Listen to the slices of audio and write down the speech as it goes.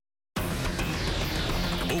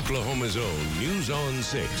Oklahoma's own News on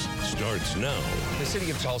 6 starts now. The city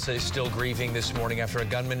of Tulsa is still grieving this morning after a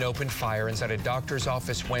gunman opened fire inside a doctor's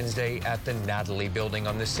office Wednesday at the Natalie building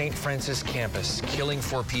on the St. Francis campus, killing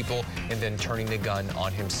 4 people and then turning the gun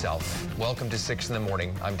on himself. Welcome to 6 in the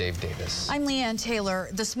morning. I'm Dave Davis. I'm Leanne Taylor.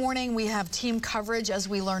 This morning we have team coverage as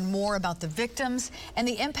we learn more about the victims and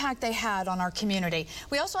the impact they had on our community.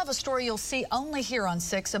 We also have a story you'll see only here on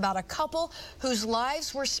 6 about a couple whose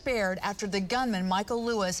lives were spared after the gunman, Michael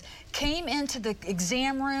Lewis, came into the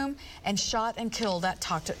exam room and shot and killed that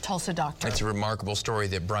Tulsa doctor. It's a remarkable story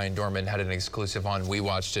that Brian Dorman had an exclusive on. We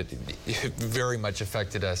watched it. It very much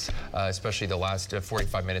affected us, especially the last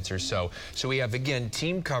 45 minutes or so. So we have, again,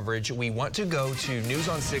 team coverage. We want to go to News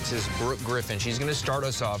on 6's Brooke Griffin. She's going to start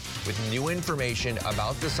us off with new information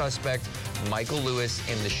about the suspect, Michael Lewis,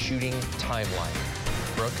 and the shooting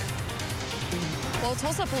timeline. Brooke? Well,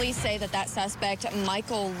 Tulsa police say that suspect,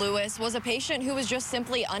 Michael Lewis, was a patient who was just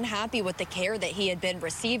simply unhappy with the care that he had been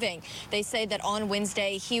receiving. They say that on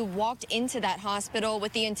Wednesday, he walked into that hospital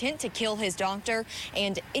with the intent to kill his doctor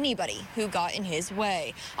and anybody who got in his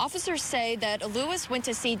way. Officers say that Lewis went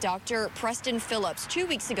to see Dr. Preston Phillips 2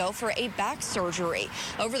 weeks ago for a back surgery.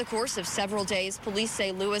 Over the course of several days, police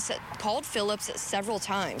say Lewis called Phillips several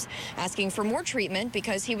times, asking for more treatment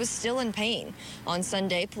because he was still in pain. On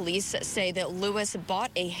Sunday, police say that Lewis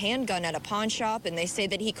bought a handgun at a pawn shop, and they say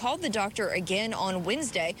that he called the doctor again on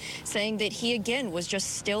Wednesday, saying that he again was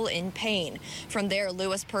just still in pain. From there,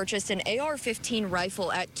 Lewis purchased an AR-15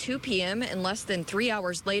 rifle at 2 p.m. and less than 3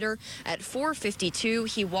 hours later, at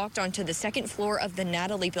 4:52, he walked onto the second floor of the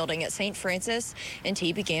Natalie building at St. Francis, and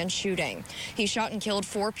he began shooting. He shot and killed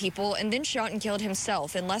 4 people and then shot and killed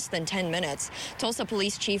himself in less than 10 minutes. Tulsa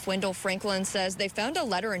Police Chief Wendell Franklin says they found a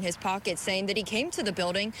letter in his pocket saying that he came to the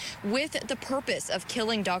building with the purpose of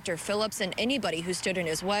killing Dr. Phillips and anybody who stood in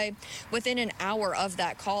his way. Within an hour of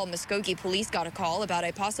that call, Muskogee police got a call about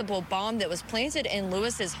a possible bomb that was planted in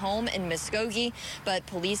Lewis's home in Muskogee, but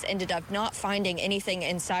police ended up not finding anything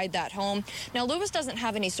inside that home. Now, Lewis doesn't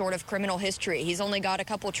have any sort of criminal history. He's only got a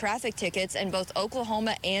couple traffic tickets in both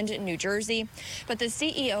Oklahoma and New Jersey. But the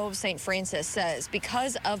CEO of St. Francis says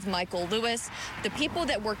because of Michael Lewis, the people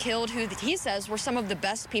that were killed, who he says were some of the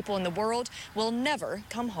best people in the world, will never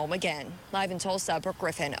come home again. Live in Tulsa, Brooke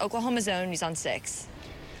Griffin, Oklahoma's own News on 6.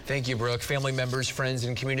 Thank you, Brooke. Family members, friends,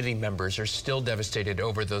 and community members are still devastated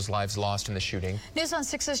over those lives lost in the shooting. News on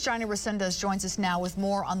 6's Johnny Resendez joins us now with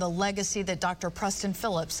more on the legacy that Dr. Preston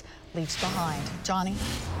Phillips leaves behind. Johnny?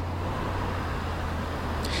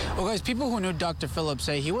 Well, guys, people who knew Dr. Phillips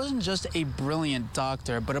say he wasn't just a brilliant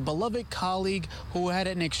doctor, but a beloved colleague who had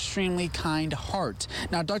an extremely kind heart.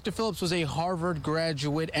 Now, Dr. Phillips was a Harvard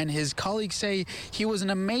graduate, and his colleagues say he was an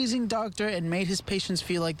amazing doctor and made his patients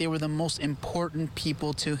feel like they were the most important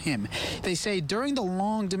people to him. They say during the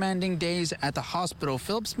long, demanding days at the hospital,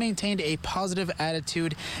 Phillips maintained a positive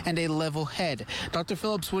attitude and a level head. Dr.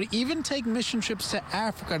 Phillips would even take mission trips to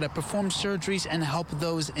Africa to perform surgeries and help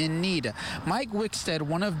those in need. Mike Wickstead,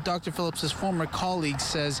 one of Dr. Phillips' former colleagues,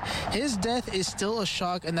 says his death is still a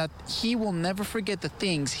shock and that he will never forget the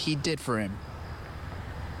things he did for him.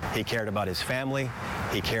 He cared about his family.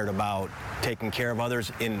 He cared about taking care of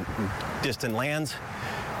others in distant lands.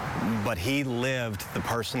 But he lived the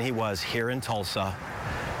person he was here in Tulsa.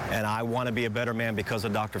 And I want to be a better man because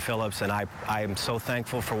of Dr. Phillips. And I am so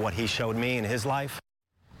thankful for what he showed me in his life.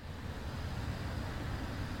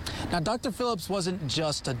 Now, Dr. Phillips wasn't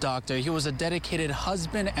just a doctor. He was a dedicated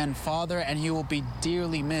husband and father, and he will be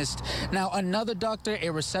dearly missed. Now, another doctor, a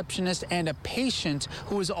receptionist, and a patient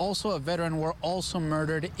who is also a veteran were also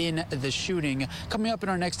murdered in the shooting. Coming up in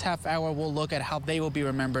our next half hour, we'll look at how they will be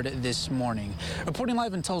remembered this morning. Reporting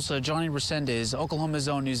live in Tulsa, Johnny Resendez, Oklahoma's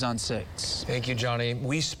own News on 6. Thank you, Johnny.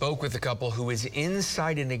 We spoke with a couple who was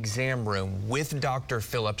inside an exam room with Dr.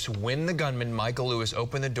 Phillips when the gunman, Michael Lewis,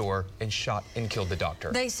 opened the door and shot and killed the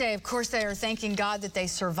doctor. They say, of course, they are thanking God that they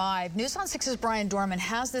survived. News on 6's Brian Dorman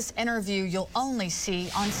has this interview you'll only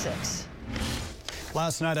see on 6.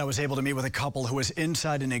 Last night, I was able to meet with a couple who was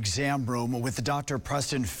inside an exam room with Dr.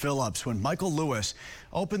 Preston Phillips when Michael Lewis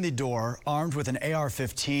opened the door armed with an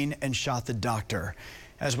AR-15 and shot the doctor.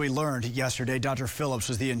 As we learned yesterday, Dr. Phillips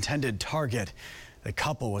was the intended target. The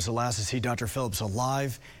couple was the last to see Dr. Phillips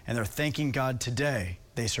alive, and they're thanking God today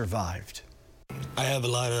they survived. I have a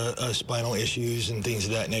lot of spinal issues and things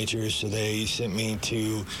of that nature, so they sent me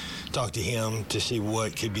to talk to him to see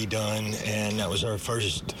what could be done, and that was our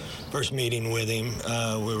first meeting with him.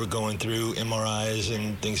 We were going through MRIs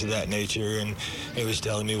and things of that nature, and he was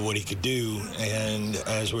telling me what he could do, and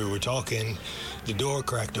as we were talking, the door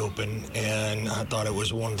cracked open, and I thought it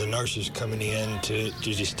was one of the nurses coming in to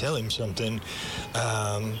just tell him something.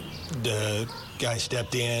 The guy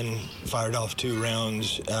stepped in, fired off 2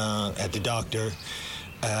 rounds at the doctor,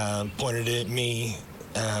 pointed it at me.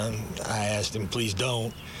 I asked him, please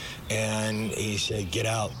don't. And he said, get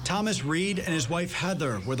out. Thomas Reed and his wife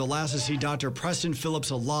Heather were the last to see Dr. Preston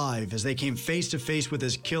Phillips alive as they came face to face with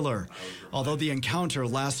his killer. Although the encounter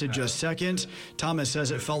lasted just seconds, Thomas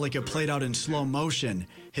says it felt like it played out in slow motion.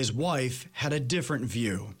 His wife had a different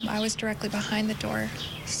view. I was directly behind the door,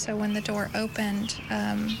 so when the door opened,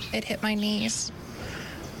 it hit my knees.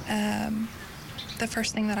 The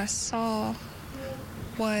first thing that I saw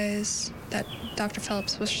was that Dr.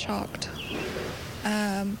 Phillips was shocked.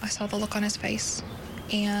 I saw the look on his face,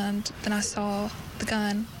 and then I saw the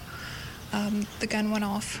gun. The gun went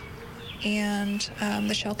off, and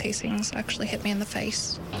the shell casings actually hit me in the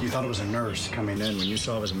face. You thought it was a nurse coming in. When you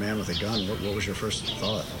saw it was a man with a gun, what was your first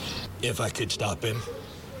thought? If I could stop him.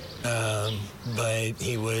 But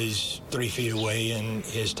he was 3 feet away, and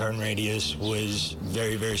his turn radius was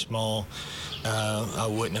very, very small. I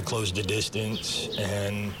wouldn't have closed the distance,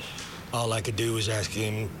 and all I could do was ask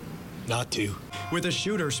him not to. With the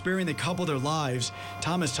shooter sparing the couple their lives,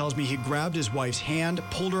 Thomas tells me he grabbed his wife's hand,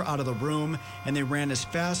 pulled her out of the room, and they ran as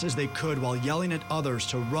fast as they could while yelling at others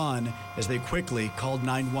to run as they quickly called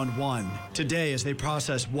 911. Today, as they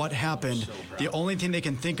process what happened, the only thing they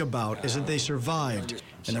can think about is that they survived,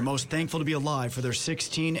 and they're most thankful to be alive for their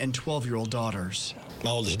 16 and 12-year-old daughters. My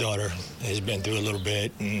oldest daughter has been through a little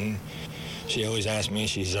bit, and she always asks me,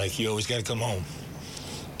 she's like, you always got to come home.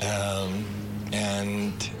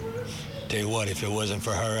 And tell you what, if it wasn't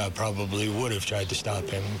for her, I probably would have tried to stop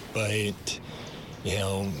him. But, you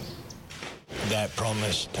know, that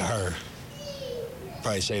promise to her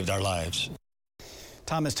probably saved our lives.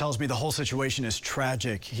 Thomas tells me the whole situation is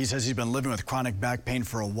tragic. He says he's been living with chronic back pain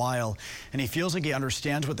for a while, and he feels like he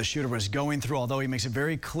understands what the shooter was going through, although he makes it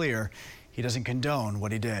very clear he doesn't condone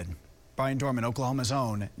what he did. Brian Dorman, Oklahoma's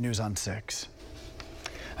own News on 6.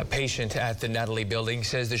 A patient at the Natalie building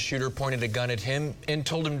says the shooter pointed a gun at him and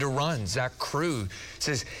told him to run. Zach Crew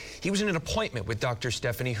says he was in an appointment with Dr.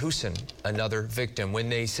 Stephanie Huson, another victim, when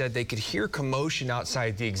they said they could hear commotion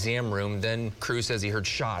outside the exam room. Then Crew says he heard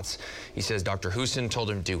shots. He says Dr. Huson told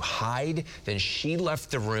him to hide. Then she left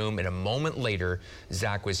the room, and a moment later,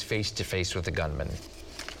 Zach was face to face with the gunman.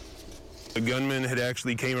 The gunman had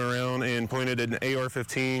actually came around and pointed an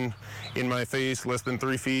AR-15 in my face, less than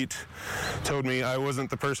 3 feet, told me I wasn't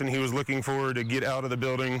the person he was looking for, to get out of the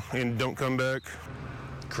building and don't come back.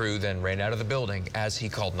 Crew then ran out of the building as he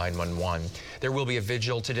called 911. There will be a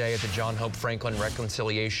vigil today at the John Hope Franklin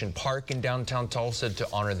Reconciliation Park in downtown Tulsa to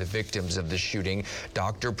honor the victims of the shooting.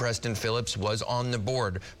 Dr. Preston Phillips was on the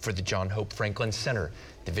board for the John Hope Franklin Center.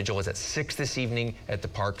 The vigil is at 6 this evening at the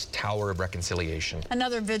park's Tower of Reconciliation.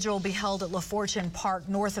 Another vigil will be held at LaFortune Park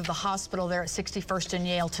north of the hospital there at 61st and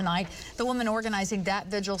Yale tonight. The woman organizing that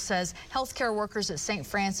vigil says healthcare workers at St.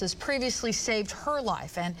 Francis previously saved her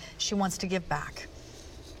life, and she wants to give back.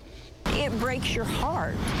 It breaks your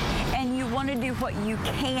heart, and you want to do what you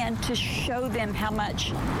can to show them how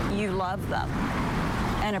much you love them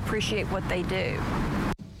and appreciate what they do.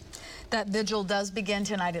 That vigil does begin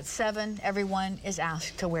tonight at 7. Everyone is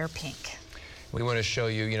asked to wear pink. We want to show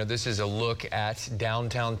you, this is a look at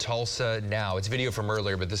downtown Tulsa now. It's video from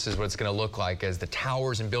earlier, but this is what it's going to look like as the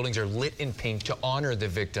towers and buildings are lit in pink to honor the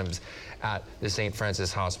victims at the St.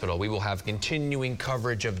 Francis Hospital. We will have continuing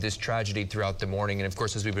coverage of this tragedy throughout the morning. And of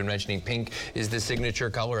course, as we've been mentioning, pink is the signature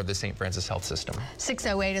color of the St. Francis Health System.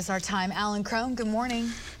 6:08 is our time. Alan Crone, good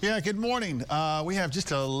morning. Yeah, good morning. We have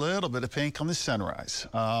just a little bit of pink on the sunrise.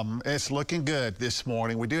 It's looking good this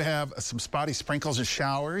morning. We do have some spotty sprinkles and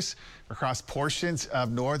showers across portions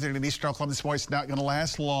of northern and eastern Oklahoma this morning. It's not going to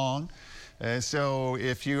last long. So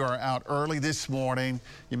if you are out early this morning,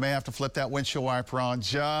 you may have to flip that windshield wiper on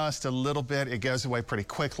just a little bit. It goes away pretty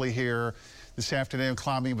quickly here this afternoon,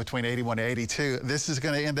 climbing between 81 to 82. This is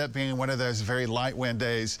going to end up being one of those very light wind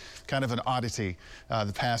days, kind of an oddity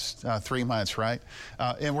the past 3 months, right?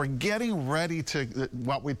 And we're getting ready to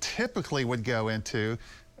what we typically would go into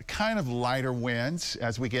kind of lighter winds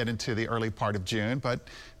as we get into the early part of June, but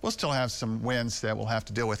we'll still have some winds that we'll have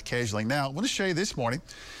to deal with occasionally. Now, I want to show you this morning.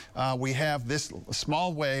 We have this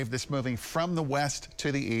small wave that's moving from the west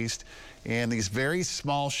to the east, and these very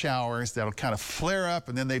small showers that'll kind of flare up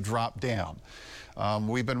and then they drop down.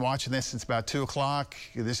 We've been watching this since about 2 o'clock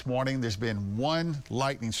this morning. There's been one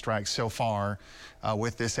lightning strike so far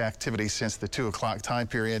with this activity since the 2 o'clock time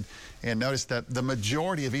period. And notice that the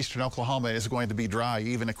majority of eastern Oklahoma is going to be dry,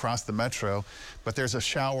 even across the metro. But there's a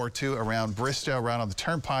shower or two around Bristow, around on the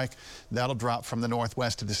Turnpike. That'll drop from the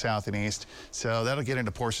northwest to the south and east. So that'll get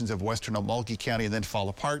into portions of western Mulkey County and then fall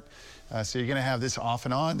apart. So you're going to have this off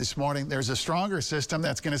and on. This morning, there's a stronger system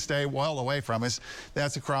that's going to stay well away from us.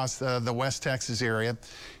 That's across the West Texas area.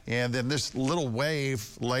 And then this little wave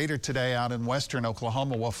later today out in western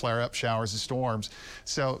Oklahoma will flare up showers and storms.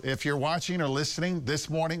 So if you're watching or listening this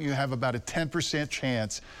morning, you have about a 10%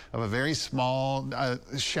 chance of a very small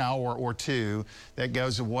shower or two that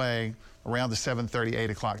goes away around the 7:30,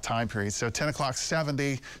 8 o'clock time period. So 10 o'clock,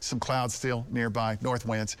 70, some clouds still nearby, north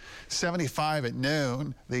winds. 75 at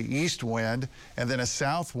noon, the east wind, and then a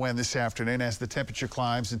south wind this afternoon as the temperature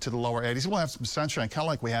climbs into the lower 80s. We'll have some sunshine, kind of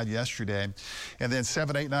like we had yesterday. And then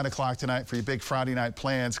 7, 8, 9 o'clock tonight for your big Friday night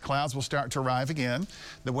plans. Clouds will start to arrive again.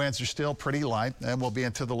 The winds are still pretty light, and we'll be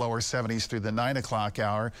into the lower 70s through the 9 o'clock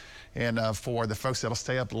hour. And for the folks that'll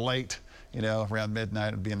stay up late, you know, around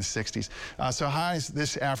midnight, it'll be in the 60s. So highs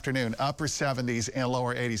this afternoon, upper 70s and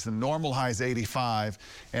lower 80s. The normal high is 85.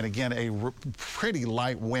 And again, a pretty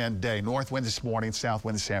light wind day. North wind this morning, south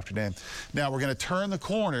wind this afternoon. Now we're going to turn the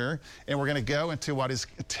corner and we're going to go into what is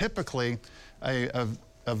typically a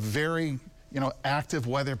very, active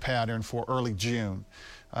weather pattern for early June.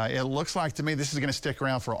 It looks like to me this is going to stick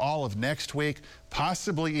around for all of next week,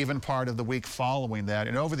 possibly even part of the week following that.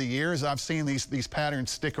 And over the years, I've seen these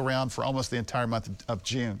patterns stick around for almost the entire month of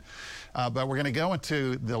June. But we're going to go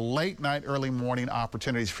into the late night, early morning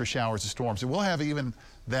opportunities for showers and storms. And we'll have even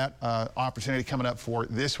that opportunity coming up for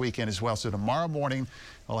this weekend as well. So tomorrow morning,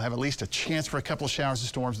 we'll have at least a chance for a couple of showers and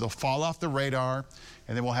storms. They'll fall off the radar,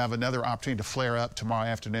 and then we'll have another opportunity to flare up tomorrow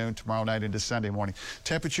afternoon, tomorrow night into Sunday morning.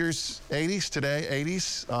 Temperatures 80s today,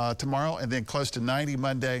 80s tomorrow, and then close to 90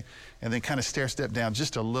 Monday, and then kind of stair-step down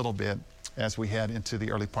just a little bit as we head into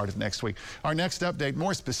the early part of next week. Our next update,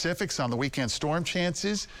 more specifics on the weekend storm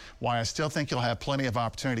chances, why I still think you'll have plenty of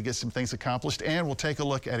opportunity to get some things accomplished, and we'll take a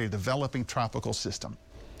look at a developing tropical system.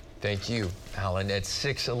 Thank you, Alan. At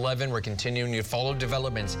 6:11, we're continuing to follow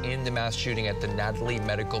developments in the mass shooting at the Natalie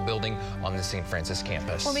Medical Building on the St. Francis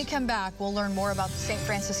campus. When we come back, we'll learn more about the St.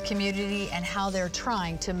 Francis community and how they're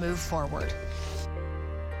trying to move forward.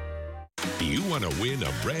 You want to win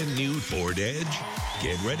a brand new Ford Edge?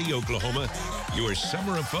 Get ready, Oklahoma. Your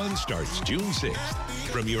summer of fun starts June 6th.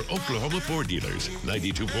 From your Oklahoma Ford dealers,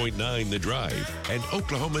 92.9 The Drive, and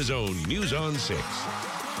Oklahoma's own News on 6.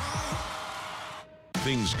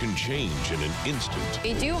 Things can change in an instant.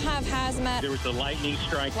 We do have hazmat. There was a lightning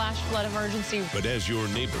strike. Flash flood emergency. But as your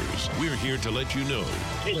neighbors, we're here to let you know.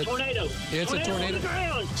 It's tornado. It's tornado a tornado. On the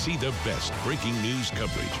ground. See the best breaking news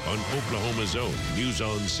coverage on Oklahoma's own News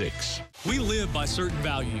on 6. We live by certain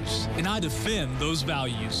values, and I defend those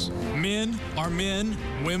values. Men are men,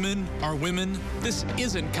 women are women. This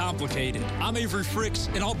isn't complicated. I'm Avery Fricks,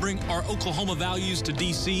 and I'll bring our Oklahoma values to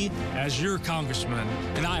D.C. as your congressman,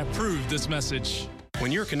 and I approve this message. When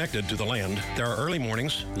you're connected to the land, there are early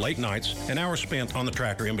mornings, late nights, and hours spent on the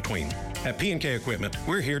tractor in between. At P&K Equipment,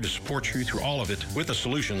 we're here to support you through all of it with the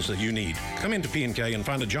solutions that you need. Come into P&K and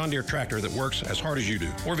find a John Deere tractor that works as hard as you do,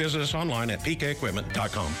 or visit us online at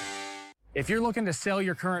pkequipment.com. If you're looking to sell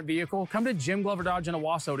your current vehicle, come to Jim Glover Dodge in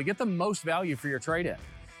Owasso to get the most value for your trade-in.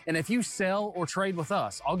 And if you sell or trade with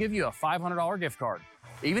us, I'll give you a $500 gift card.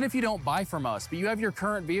 Even if you don't buy from us, but you have your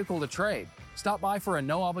current vehicle to trade, stop by for a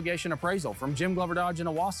no-obligation appraisal from Jim Glover Dodge in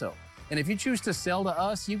Owasso. And if you choose to sell to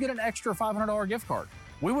us, you get an extra $500 gift card.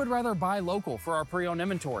 We would rather buy local for our pre-owned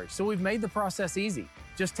inventory, so we've made the process easy.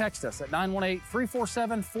 Just text us at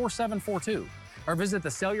 918-347-4742 or visit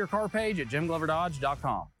the Sell Your Car page at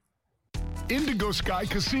jimgloverdodge.com. Indigo Sky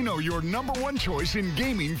Casino, your #1 choice in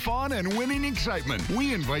gaming, fun, and winning excitement.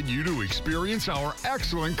 We invite you to experience our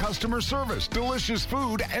excellent customer service, delicious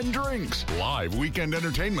food and drinks, live weekend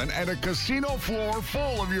entertainment, and a casino floor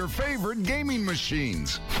full of your favorite gaming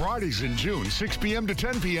machines. Fridays in June, 6 p.m. to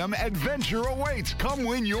 10 p.m., adventure awaits. Come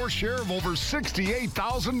win your share of over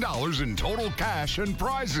 $68,000 in total cash and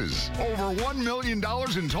prizes. Over $1 million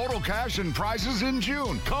in total cash and prizes in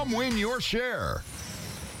June. Come win your share.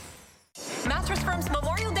 Mattress Firm's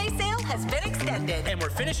Memorial Day sale has been extended. And we're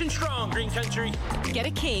finishing strong, Green Country. Get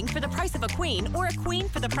a king for the price of a queen or a queen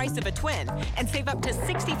for the price of a twin. And save up to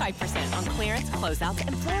 65% on clearance, closeouts,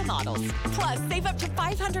 and floor models. Plus, save up to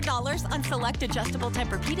 $500 on select adjustable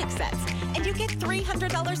Tempur-Pedic sets. And you get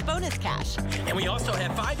 $300 bonus cash. And we also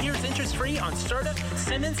have 5 years interest-free on Serta,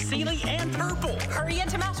 Simmons, Sealy, and Purple. Hurry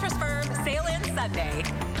into Mattress Firm. Sale ends Sunday.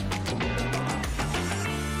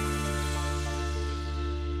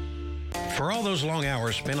 For all those long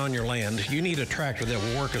hours spent on your land, you need a tractor that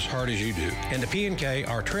will work as hard as you do. And the P&K,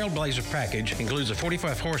 our Trailblazer package, includes a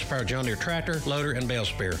 45 horsepower John Deere tractor, loader, and bale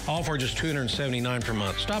spear, all for just $279 per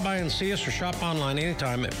month. Stop by and see us or shop online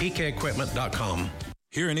anytime at pkequipment.com.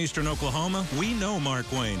 Here in Eastern Oklahoma, we know Mark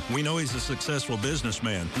Wayne. We know he's a successful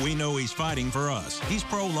businessman. We know he's fighting for us. He's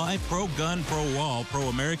pro-life, pro-gun, pro-wall,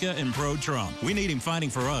 pro-America, and pro-Trump. We need him fighting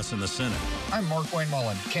for us in the Senate. I'm Mark Wayne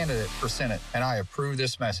Mullen, candidate for Senate, and I approve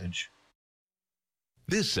this message.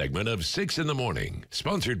 This segment of 6 in the Morning,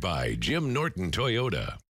 sponsored by Jim Norton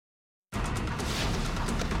Toyota.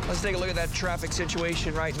 Let's take a look at that traffic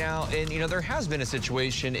situation right now. And, you know, there has been a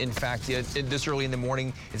situation, in fact, this early in the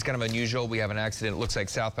morning. It's kind of unusual. We have an accident, it looks like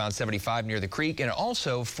southbound 75 near the creek, and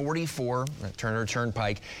also 44 Turner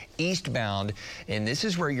Turnpike eastbound. And this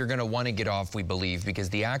is where you're going to want to get off, we believe, because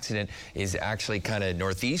the accident is actually kind of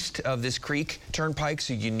northeast of this creek turnpike.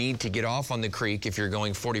 So you need to get off on the creek if you're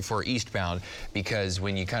going 44 eastbound, because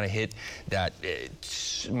when you kind of hit that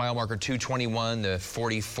mile marker 221, the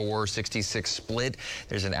 44-66 split,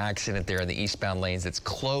 there's an accident there in the eastbound lanes. It's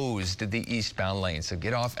closed the eastbound lane. So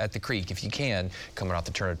get off at the creek if you can, coming off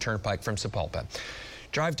the Turner Turnpike from Sapulpa.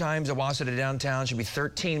 Drive times, Owasso to downtown should be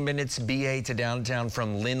 13 minutes. BA to downtown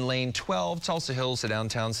from Lynn Lane 12. Tulsa Hills to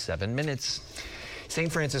downtown 7 minutes.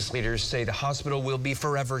 St. Francis leaders say the hospital will be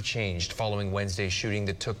forever changed following Wednesday's shooting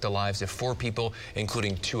that took the lives of 4 people,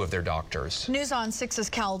 including 2 of their doctors. News on 6's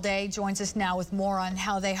Cal Day joins us now with more on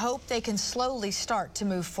how they hope they can slowly start to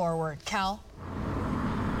move forward. Cal?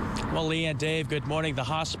 Well, Lee and Dave, good morning. The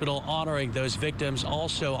hospital honoring those victims,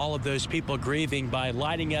 also all of those people grieving by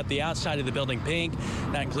lighting up the outside of the building pink.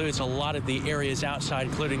 That includes a lot of the areas outside,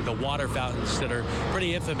 including the water fountains that are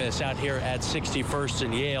pretty infamous out here at 61st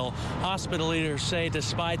and Yale. Hospital leaders say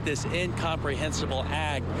despite this incomprehensible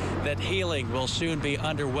act, that healing will soon be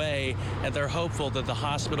underway, and they're hopeful that the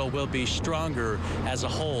hospital will be stronger as a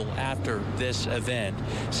whole after this event.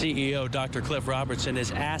 CEO Dr. Cliff Robertson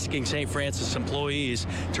is asking St. Francis employees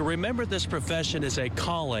to remember this profession is a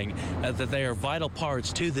calling, that they are vital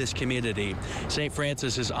parts to this community. St.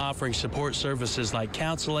 Francis is offering support services like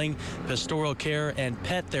counseling, pastoral care, and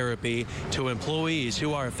pet therapy to employees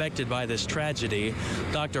who are affected by this tragedy.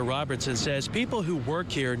 Dr. Robertson says people who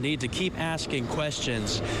work here need to keep asking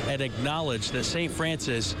questions and acknowledge that St.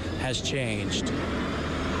 Francis has changed.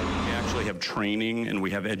 We actually have training and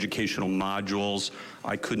we have educational modules.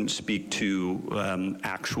 I couldn't speak to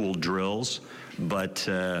actual drills, but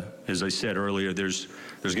as I said earlier, there's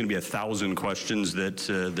going to be 1,000 questions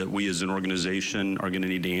that we as an organization are going to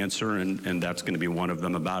need to answer, and that's going to be one of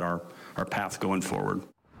them about our path going forward.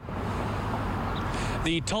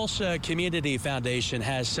 The Tulsa Community Foundation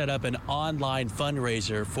has set up an online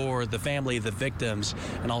fundraiser for the family of the victims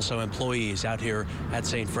and also employees out here at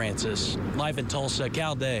St. Francis. Live in Tulsa,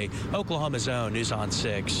 Cal Day, Oklahoma's own News on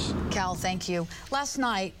 6. Cal, thank you. Last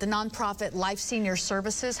night, the nonprofit Life Senior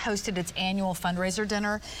Services hosted its annual fundraiser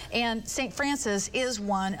dinner, and St. Francis is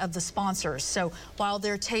one of the sponsors. So while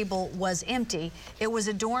their table was empty, it was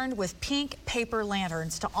adorned with pink paper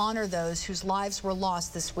lanterns to honor those whose lives were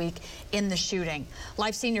lost this week in the shooting.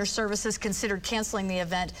 Life Senior Services considered canceling the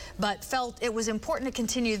event, but felt it was important to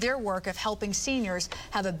continue their work of helping seniors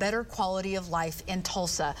have a better quality of life in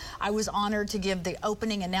Tulsa. I was honored to give the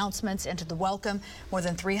opening announcements and to the welcome. More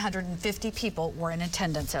than 350 people were in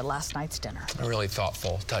attendance at last night's dinner. A really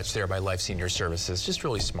thoughtful touch there by Life Senior Services. Just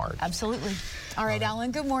really smart. Absolutely. All right,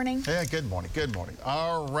 Alan, good morning. Yeah, good morning. Good morning.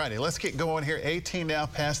 All righty, let's get going here. 18 now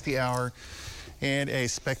past the hour. And a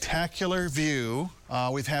spectacular view.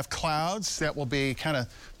 We have clouds that will be kind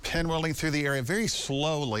of pinwheeling through the area very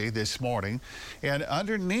slowly this morning. And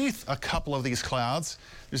underneath a couple of these clouds,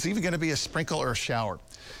 there's even going to be a sprinkle or a shower.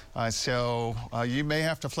 So you may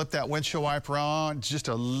have to flip that windshield wiper on just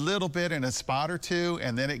a little bit in a spot or two,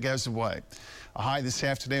 and then it goes away. A high this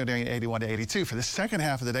afternoon during 81 to 82. For the second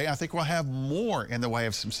half of the day, I think we'll have more in the way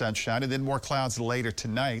of some sunshine and then more clouds later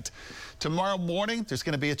tonight. Tomorrow morning, there's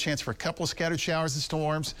going to be a chance for a couple of scattered showers and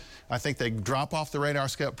storms. I think they drop off the radar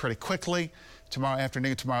scope pretty quickly. Tomorrow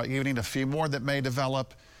afternoon, tomorrow evening, a few more that may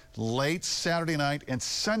develop. Late Saturday night and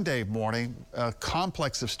Sunday morning, a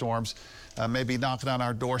complex of storms may be knocking on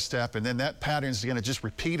our doorstep, and then that pattern is going to just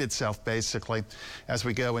repeat itself basically as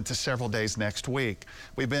we go into several days next week.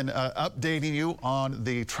 We've been updating you on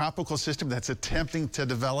the tropical system that's attempting to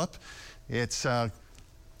develop. It's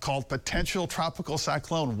called Potential Tropical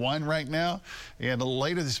Cyclone 1 right now. And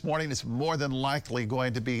later this morning, it's more than likely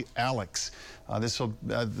going to be Alex. This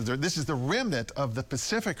is the remnant of the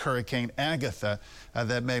Pacific Hurricane Agatha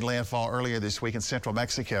that made landfall earlier this week in central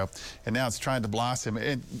Mexico. And now it's trying to blossom.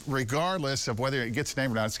 And regardless of whether it gets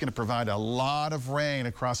named or not, it's going to provide a lot of rain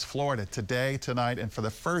across Florida today, tonight, and for the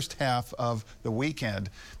first half of the weekend.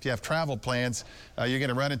 If you have travel plans, you're going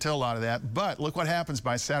to run into a lot of that. But look what happens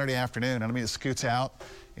by Saturday afternoon. I mean, it scoots out,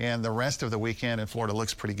 and the rest of the weekend in Florida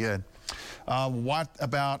looks pretty good. What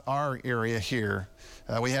about our area here?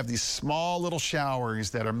 We have these small little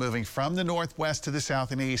showers that are moving from the northwest to the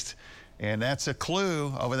south and east, and that's a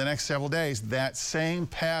clue over the next several days. That same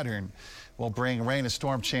pattern will bring rain and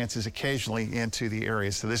storm chances occasionally into the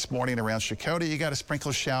area. So this morning around Chakotah, you got a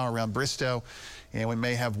sprinkle shower around Bristow, and we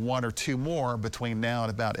may have one or two more between now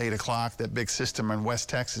and about 8 o'clock. That big system in West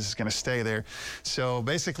Texas is going to stay there. So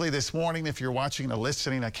basically this morning, if you're watching or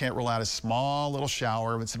listening, I can't rule out a small little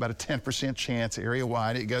shower. It's about a 10% chance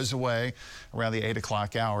area-wide. It goes away around the 8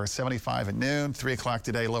 o'clock hour. 75 at noon, 3 o'clock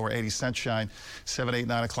today, lower 80 sunshine, 7, 8,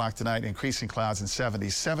 9 o'clock tonight, increasing clouds and 70.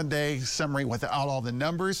 7-day summary without all the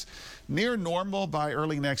numbers. Near normal by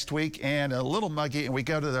early next week and a little muggy, and we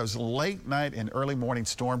go to those late night and early morning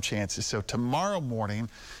storm chances. So tomorrow morning,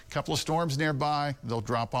 a couple of storms nearby. They'll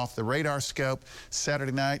drop off the radar scope.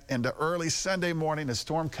 Saturday night into early Sunday morning, a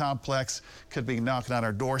storm complex could be knocking on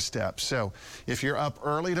our doorstep. So if you're up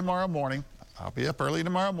early tomorrow morning, I'll be up early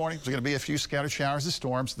tomorrow morning. There's going to be a few scattered showers of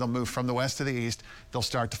storms. They'll move from the west to the east. They'll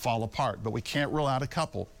start to fall apart, but we can't rule out a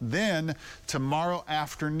couple. Then tomorrow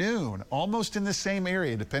afternoon, almost in the same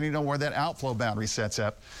area, depending on where that outflow boundary sets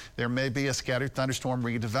up, there may be a scattered thunderstorm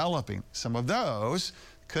redeveloping. Some of those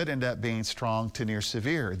could end up being strong to near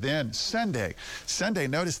severe. Then Sunday,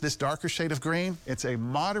 notice this darker shade of green. It's a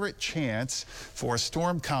moderate chance for a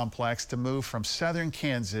storm complex to move from southern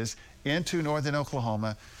Kansas into northern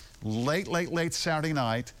Oklahoma late Saturday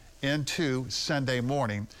night into Sunday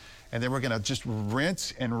morning. And then we're going to just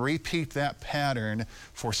rinse and repeat that pattern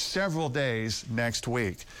for several days next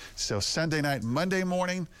week. So Sunday night, Monday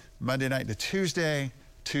morning, Monday night to Tuesday,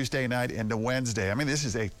 Tuesday night into Wednesday. I mean, this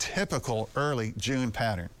is a typical early June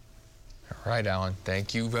pattern. All right, Alan,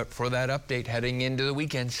 thank you for that update heading into the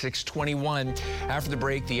weekend, 621. After the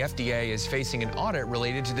break, the FDA is facing an audit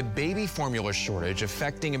related to the baby formula shortage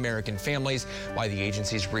affecting American families, why the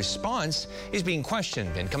agency's response is being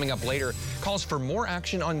questioned. And coming up later, calls for more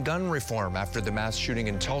action on gun reform after the mass shooting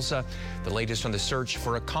in Tulsa. The latest on the search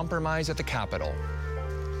for a compromise at the Capitol.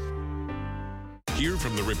 Hear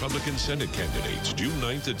from the Republican Senate candidates June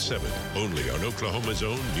 9th at 7, only on Oklahoma's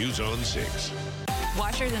own News on 6.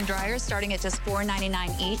 Washers and dryers starting at just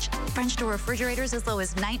 $4.99 each. French door refrigerators as low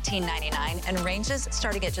as $19.99, and ranges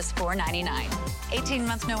starting at just $4.99.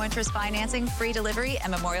 18-month no-interest financing, free delivery,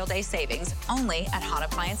 and Memorial Day savings only at Hot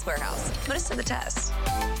Appliance Warehouse. Put us to the test.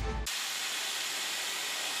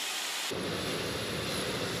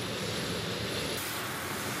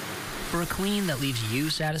 For a clean that leaves you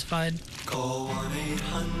satisfied, call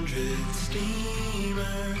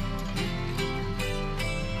 1-800-STEAMER.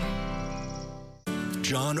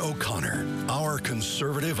 John O'Connor, our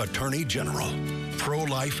conservative attorney general,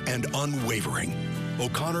 pro-life and unwavering.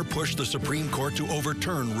 O'Connor pushed the Supreme Court to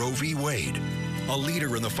overturn Roe v. Wade, a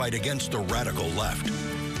leader in the fight against the radical left.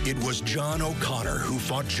 It was John O'Connor who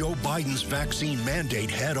fought Joe Biden's vaccine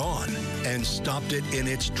mandate head on and stopped it in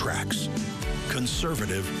its tracks.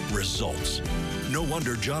 Conservative results. No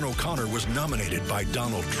wonder John O'Connor was nominated by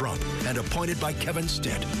Donald Trump and appointed by Kevin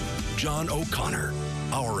Stitt. John O'Connor,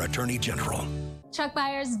 our Attorney General. Truck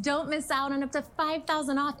buyers, don't miss out on up to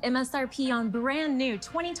 $5,000 off MSRP on brand new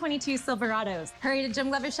 2022 Silverados. Hurry to Jim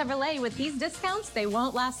Glover Chevrolet. With these discounts, they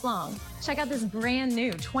won't last long. Check out this brand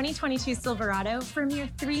new 2022 Silverado for a mere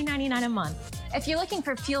 $399 a month. If you're looking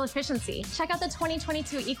for fuel efficiency, check out the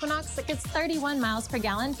 2022 Equinox that gets 31 miles per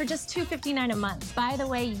gallon for just $259 a month. Buy the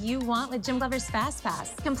way you want with Jim Glover's Fast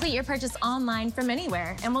Pass. Complete your purchase online from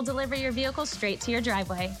anywhere, and we'll deliver your vehicle straight to your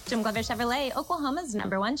driveway. Jim Glover Chevrolet, Oklahoma's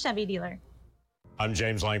 #1 Chevy dealer. I'm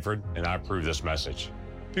James Langford, and I approve this message.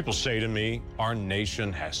 People say to me, our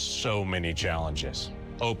nation has so many challenges.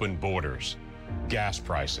 Open borders, gas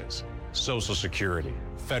prices, Social Security,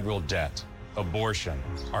 federal debt, abortion,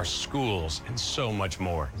 our schools, and so much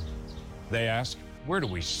more. They ask, where do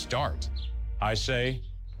we start? I say,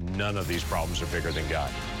 none of these problems are bigger than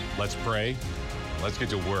God. Let's pray. Let's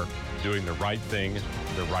get to work doing the right thing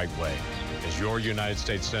the right way. As your United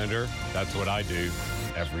States Senator, that's what I do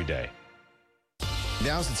every day.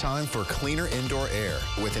 Now's the time for cleaner indoor air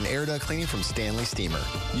with an air duct cleaning from Stanley Steamer.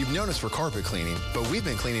 You've known us for carpet cleaning, but we've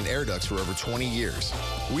been cleaning air ducts for over 20 years.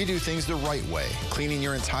 We do things the right way, cleaning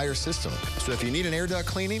your entire system. So if you need an air duct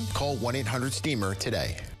cleaning, call 1-800-STEAMER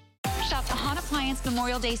today. Shop the Hahn Appliance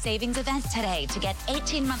Memorial Day Savings event today to get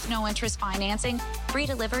 18-month no-interest financing, free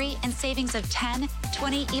delivery, and savings of 10,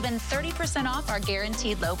 20, even 30% off our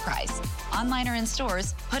guaranteed low price. Online or in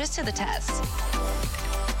stores, put us to the test.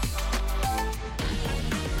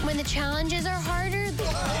 When the challenges are harder, the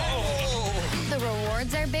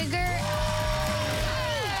rewards are bigger.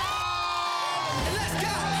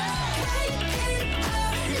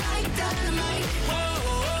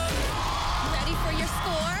 Ready for your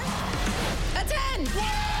score? A 10. 10.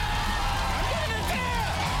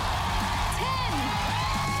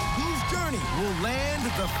 Whose journey will land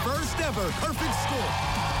the first ever perfect score?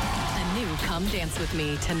 A new Come Dance With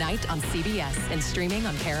Me tonight on CBS and streaming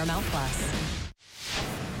on Paramount Plus.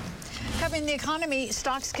 Covering the economy,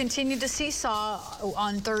 stocks continue to seesaw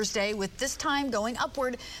on Thursday, with this time going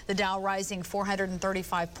upward. The Dow rising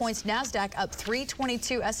 435 points, NASDAQ up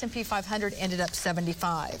 322, S&P 500 ended up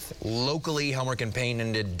 75. Locally, Helmerich and Payne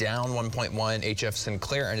ended down 1.1. HF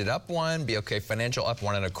Sinclair ended up 1. BOK Financial up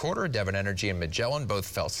 1 1/4. Devon Energy and Magellan both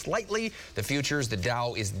fell slightly. The futures, the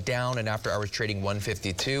Dow is down and after hours trading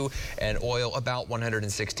 152, and oil about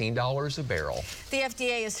 $116 a barrel. The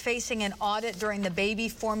FDA is facing an audit during the baby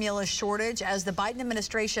formula shortage as the Biden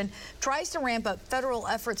administration tries to ramp up federal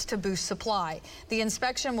efforts to boost supply. The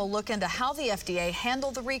inspection will look into how the FDA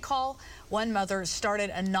handled the recall. One mother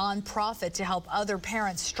started a nonprofit to help other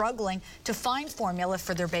parents struggling to find formula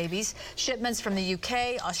for their babies. Shipments from the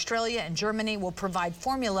UK, Australia, and Germany will provide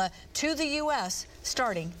formula to the U.S.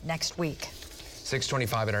 starting next week.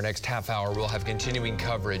 6:25 in our next half hour, we'll have continuing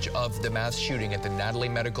coverage of the mass shooting at the Natalie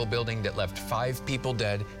Medical Building that left 5 people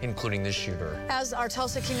dead, including the shooter. As our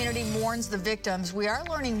Tulsa community mourns the victims, we are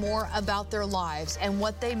learning more about their lives and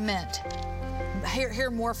what they meant. Hear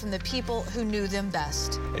more from the people who knew them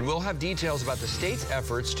best. And we'll have details about the state's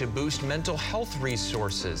efforts to boost mental health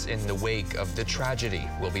resources in the wake of the tragedy.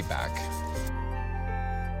 We'll be back.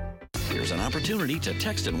 Here's an opportunity to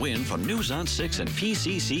text and win from News on 6 and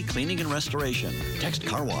PCC Cleaning and Restoration. Text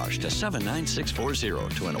Car Wash to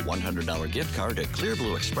 79640 to win a $100 gift card at Clear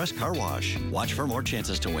Blue Express Car Wash. Watch for more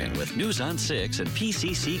chances to win with News on 6 and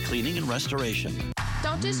PCC Cleaning and Restoration.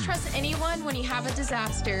 Don't just trust anyone when you have a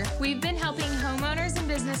disaster. We've been helping homeowners and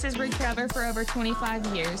businesses recover for over 25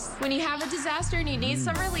 years. When you have a disaster and you need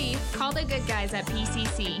some relief, call the good guys at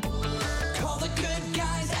PCC. Call the good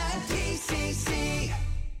guys at PCC.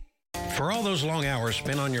 For all those long hours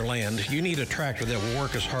spent on your land, you need a tractor that will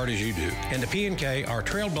work as hard as you do. And the P&K, our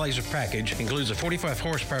Trailblazer package, includes a 45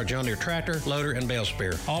 horsepower John Deere tractor, loader, and bale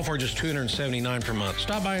spear, all for just $279 per month.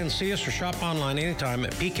 Stop by and see us or shop online anytime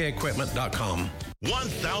at pkequipment.com.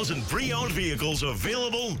 1,000 pre-owned vehicles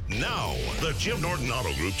available now. The Jim Norton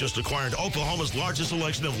Auto Group just acquired Oklahoma's largest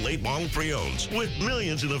selection of late model pre-owns with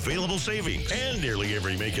millions in available savings and nearly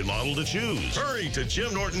every make and model to choose. Hurry to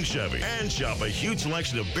Jim Norton Chevy and shop a huge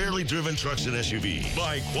selection of barely driven trucks and SUVs.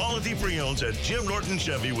 Buy quality pre-owns at Jim Norton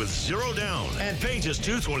Chevy with 0 down and pay just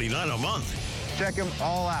 $229 a month. Check them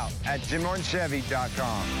all out at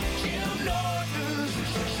JimNortonChevy.com. Jim Norton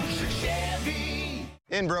Chevy.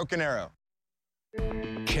 In Broken Arrow.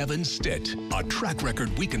 Kevin Stitt, a track record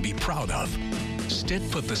we can be proud of. Stitt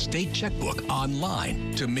put the state checkbook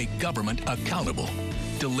online to make government accountable,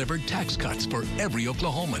 delivered tax cuts for every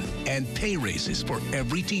Oklahoman, and pay raises for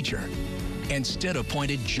every teacher. And Stitt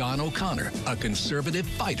appointed John O'Connor, a conservative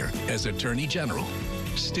fighter, as Attorney General.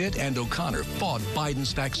 Stitt and O'Connor fought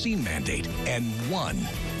Biden's vaccine mandate and won,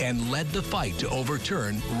 and led the fight to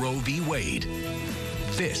overturn Roe v. Wade.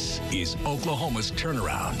 This is Oklahoma's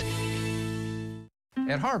turnaround.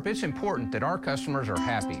 At Harp, it's important that our customers are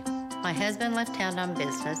happy. My husband left town on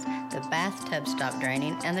business, the bathtub stopped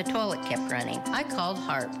draining, and the toilet kept running. I called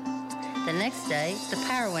Harp. The next day, the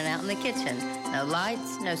power went out in the kitchen. No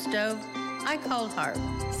lights, no stove. I called Harp.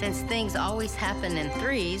 Since things always happen in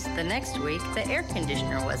threes, the next week, the air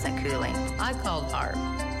conditioner wasn't cooling. I called Harp.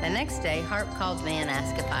 The next day, Harp called me and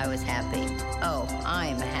asked if I was happy. Oh,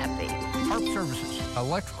 I'm happy. Harp Services,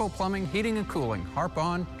 electrical, plumbing, heating, and cooling. Harp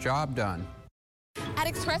on, job done. At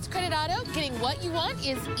Express Credit Auto, getting what you want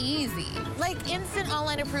is easy. Like instant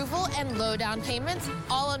online approval and low down payments,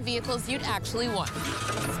 all on vehicles you'd actually want.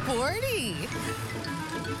 Sporty.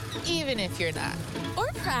 Even if you're not. Or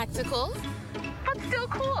practical, but still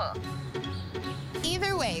cool.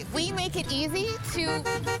 Either way, we make it easy to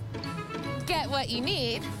get what you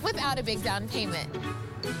need without a big down payment.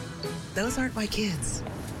 Those aren't my kids.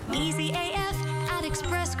 Easy AF at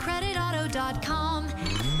expresscreditauto.com.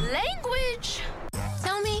 Language!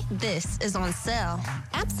 Tell me this is on sale.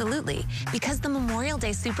 Absolutely, because the Memorial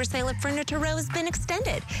Day Super Sale at Furniture Row has been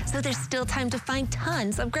extended, so there's still time to find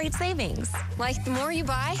tons of great savings. Like the more you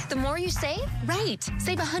buy, the more you save? Right,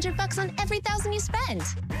 save $100 on every $1,000 you spend.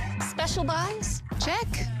 Special buys? Check.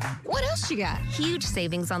 What else you got? Huge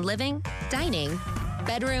savings on living, dining,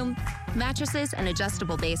 bedroom, mattresses, and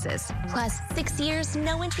adjustable bases. Plus 6 years,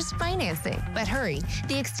 no interest financing. But hurry,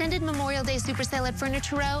 the extended Memorial Day Super Sale at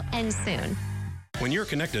Furniture Row ends soon. When you're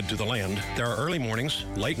connected to the land, there are early mornings,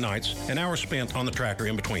 late nights, and hours spent on the tractor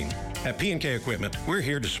in between. At P&K Equipment, we're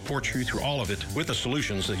here to support you through all of it with the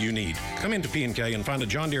solutions that you need. Come into P&K and find a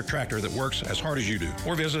John Deere tractor that works as hard as you do,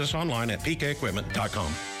 or visit us online at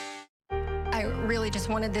pkequipment.com. I really just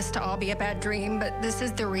wanted this to all be a bad dream, but this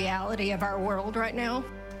is the reality of our world right now.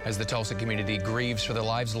 As the Tulsa community grieves for the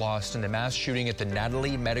lives lost in the mass shooting at the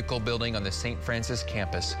Natalie Medical Building on the St. Francis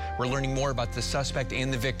campus, we're learning more about the suspect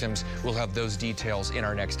and the victims. We'll have those details in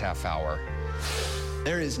our next half hour.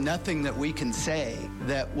 There is nothing that we can say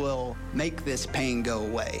that will make this pain go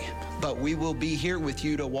away, but we will be here with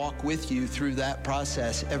you to walk with you through that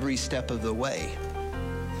process every step of the way.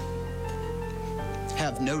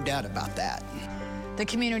 Have no doubt about that. The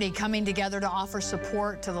community coming together to offer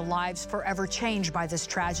support to the lives forever changed by this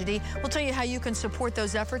tragedy. We'll tell you how you can support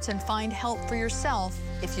those efforts and find help for yourself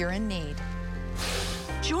if you're in need.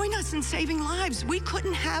 Join us in saving lives. We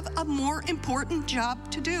couldn't have a more important job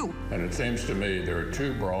to do. And it seems to me there are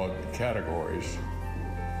two broad categories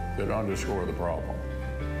that underscore the problem: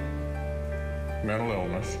 mental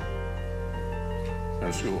illness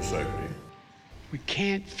and school safety. We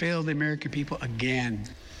can't fail the American people again.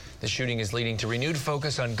 The shooting is leading to renewed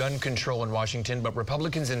focus on gun control in Washington, but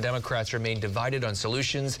Republicans and Democrats remain divided on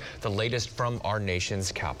solutions, the latest from our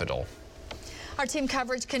nation's capital. Our team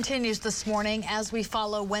coverage continues this morning as we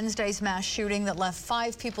follow Wednesday's mass shooting that left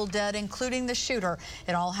 5 people dead, including the shooter.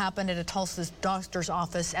 It all happened at a Tulsa doctor's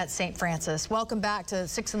office at St. Francis. Welcome back to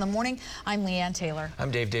 6 in the morning. I'm Leanne Taylor. I'm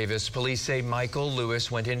Dave Davis. Police say Michael Lewis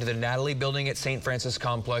went into the Natalie building at St. Francis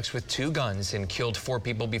complex with 2 guns and killed 4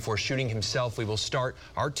 people before shooting himself. We will start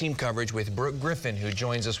our team coverage with Brooke Griffin, who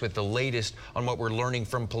joins us with the latest on what we're learning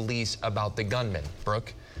from police about the gunman.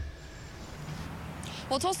 Brooke?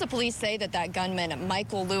 Well, Tulsa police say that gunman,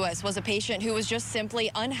 Michael Lewis, was a patient who was just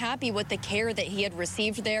simply unhappy with the care that he had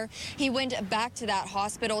received there. He went back to that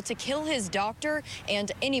hospital to kill his doctor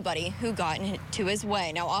and anybody who got into his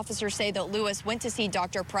way. Now, officers say that Lewis went to see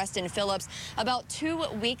Dr. Preston Phillips about 2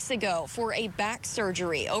 weeks ago for a back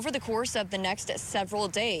surgery. Over the course of the next several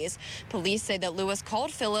days, police say that Lewis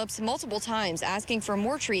called Phillips multiple times asking for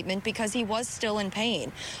more treatment because he was still in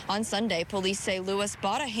pain. On Sunday, police say Lewis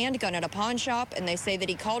bought a handgun at a pawn shop, and they say that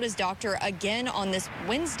he called his doctor again on this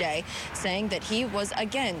Wednesday, saying that he was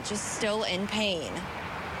again just still in pain.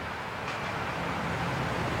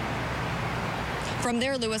 From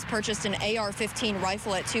there, Lewis purchased an AR-15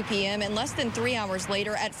 rifle at 2 p.m. and less than 3 hours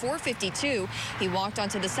later at 4:52, he walked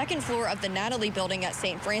onto the second floor of the Natalie building at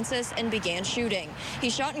St. Francis and began shooting. He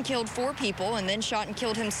shot and killed 4 people and then shot and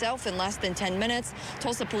killed himself in less than 10 minutes.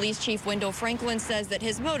 Tulsa Police Chief Wendell Franklin says that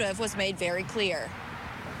his motive was made very clear.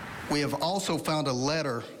 We have also found a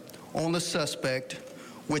letter on the suspect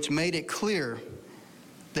which made it clear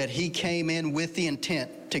that he came in with the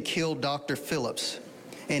intent to kill Dr. Phillips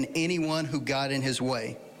and anyone who got in his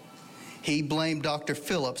way. He blamed Dr.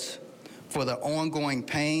 Phillips for the ongoing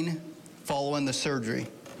pain following the surgery.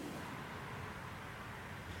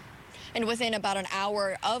 And within about an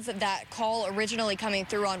hour of that call originally coming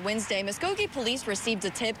through on Wednesday, Muskogee police received a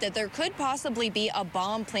tip that there could possibly be a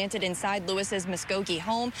bomb planted inside Lewis's Muskogee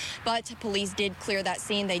home, but police did clear that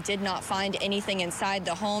scene. They did not find anything inside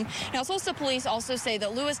the home. Now, Tulsa police also say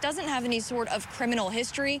that Lewis doesn't have any sort of criminal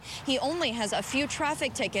history. He only has a few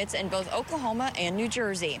traffic tickets in both Oklahoma and New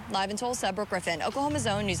Jersey. Live in Tulsa, Brooke Griffin, Oklahoma's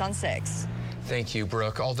Own News on 6. Thank you,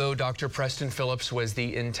 Brooke. Although Dr. Preston Phillips was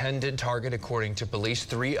the intended target, according to police,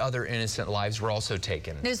 3 other innocent lives were also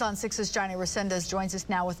taken. News on 6's Johnny Resendez joins us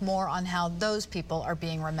now with more on how those people are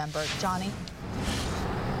being remembered. Johnny?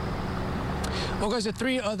 Well, guys, the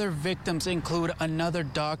 3 other victims include another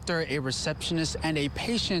doctor, a receptionist, and a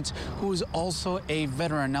patient who is also a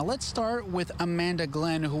veteran. Now, let's start with Amanda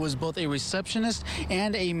Glenn, who was both a receptionist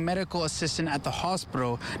and a medical assistant at the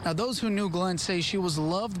hospital. Now, those who knew Glenn say she was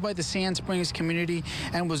loved by the Sand Springs community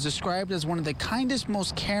and was described as one of the kindest,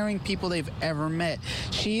 most caring people they've ever met.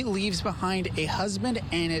 She leaves behind a husband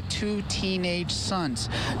and 2 teenage sons.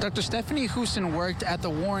 Dr. Stephanie Houston worked at the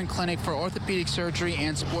Warren Clinic for orthopedic surgery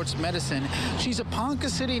and sports medicine. She She's a Ponca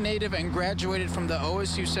City native and graduated from the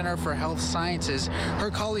OSU Center for Health Sciences. Her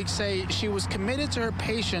colleagues say she was committed to her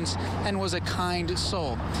patients and was a kind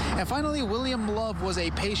soul. And finally, William Love was a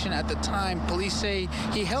patient at the time. Police say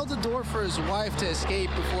he held the door for his wife to escape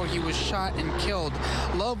before he was shot and killed.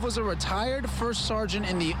 Love was a retired first sergeant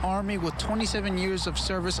in the Army with 27 years of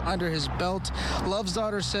service under his belt. Love's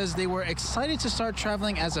daughter says they were excited to start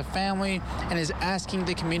traveling as a family and is asking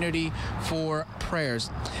the community for prayers.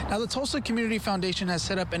 Now, the Tulsa Community Foundation has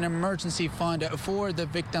set up an emergency fund for the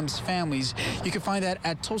victims' families. You can find that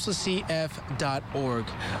at tulsacf.org.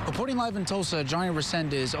 Reporting live in Tulsa, Johnny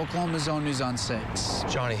Resendez, Oklahoma's Own News on 6.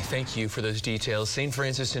 Johnny, thank you for those details. St.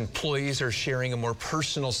 Francis employees are sharing a more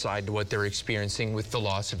personal side to what they're experiencing with the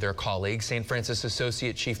loss of their colleague. St. Francis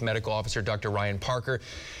Associate Chief Medical Officer Dr. Ryan Parker.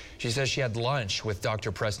 She says she had lunch with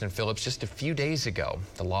Dr. Preston Phillips just a few days ago.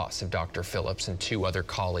 The loss of Dr. Phillips and 2 other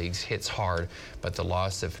colleagues hits hard, but the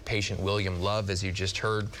loss of patient William Love, as you just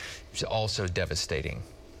heard, is also devastating.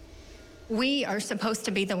 We are supposed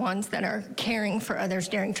to be the ones that are caring for others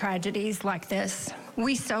during tragedies like this.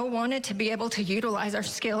 We so wanted to be able to utilize our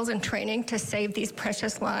skills and training to save these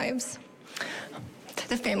precious lives. To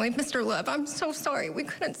the family of Mr. Love, I'm so sorry we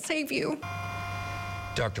couldn't save you.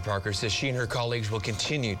 Dr. Parker says she and her colleagues will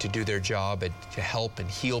continue to do their job and to help and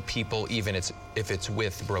heal people, even if it's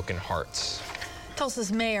with broken hearts.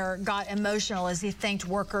 Tulsa's mayor got emotional as he thanked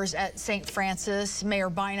workers at St. Francis. Mayor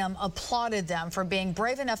Bynum applauded them for being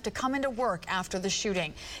brave enough to come into work after the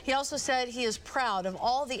shooting. He also said he is proud of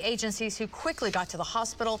all the agencies who quickly got to the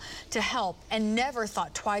hospital to help and never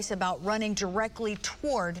thought twice about running directly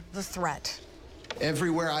toward the threat.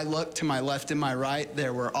 Everywhere I looked, to my left and my right,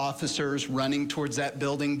 there were officers running towards that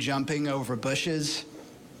building, jumping over bushes,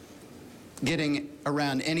 getting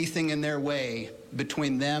around anything in their way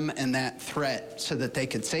between them and that threat so that they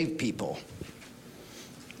could save people.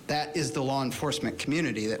 That is the law enforcement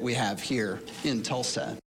community that we have here in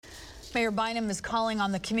Tulsa. Mayor Bynum is calling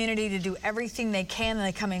on the community to do everything they can in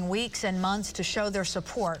the coming weeks and months to show their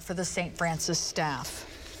support for the St. Francis staff.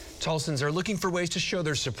 Tulsans are looking for ways to show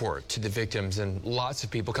their support to the victims, and lots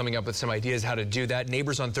of people coming up with some ideas how to do that.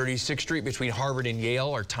 Neighbors on 36th Street between Harvard and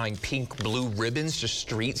Yale are tying pink-blue ribbons to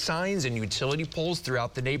street signs and utility poles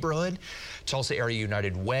throughout the neighborhood. Tulsa Area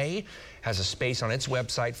United Way has a space on its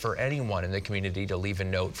website for anyone in the community to leave a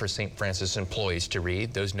note for St. Francis employees to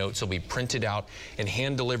read. Those notes will be printed out and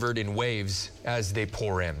hand-delivered in waves as they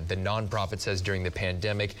pour in. The nonprofit says during the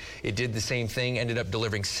pandemic, it did the same thing, ended up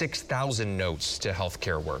delivering 6,000 notes to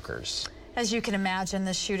healthcare workers. As you can imagine,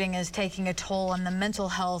 this shooting is taking a toll on the mental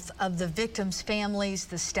health of the victims' families,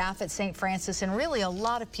 the staff at St. Francis, and really a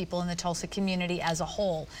lot of people in the Tulsa community as a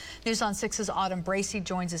whole. News on 6's Autumn Bracey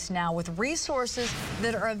joins us now with resources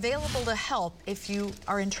that are available to help if you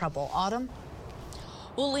are in trouble. Autumn?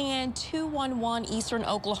 Well, Leanne, 211 Eastern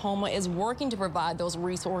Oklahoma is working to provide those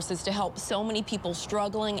resources to help so many people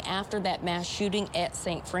struggling after that mass shooting at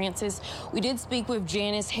St. Francis. We did speak with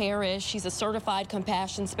Janice Harris. She's a certified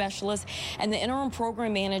compassion specialist and the interim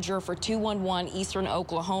program manager for 211 Eastern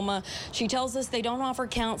Oklahoma. She tells us they don't offer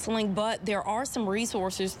counseling, but there are some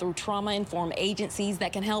resources through trauma-informed agencies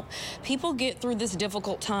that can help people get through this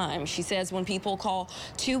difficult time. She says when people call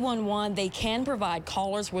 211, they can provide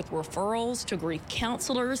callers with referrals to grief counselors,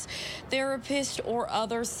 therapists, or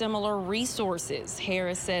other similar resources.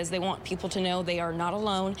 Harris says they want people to know they are not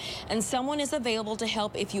alone and someone is available to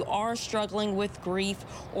help if you are struggling with grief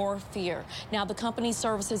or fear. Now, the company's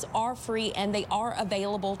services are free and they are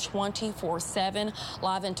available 24/7.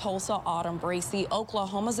 Live in Tulsa, Autumn Bracey,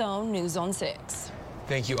 Oklahoma's Own News on 6.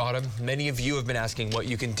 Thank you, Autumn. Many of you have been asking what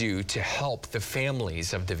you can do to help the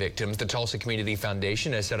families of the victims. The Tulsa Community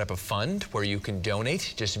Foundation has set up a fund where you can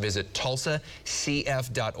donate. Just visit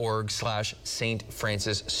tulsacf.org/St.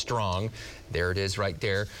 Francis Strong. There it is right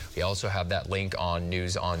there. We also have that link on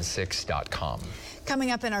newson6.com.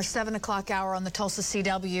 Coming up in our 7 o'clock hour on the Tulsa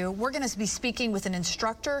CW, we're going to be speaking with an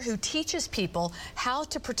instructor who teaches people how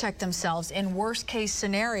to protect themselves in worst-case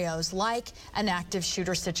scenarios like an active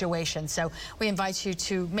shooter situation. So we invite you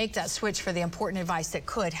to make that switch for the important advice that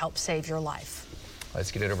could help save your life. Let's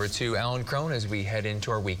get it over to Alan Crone as we head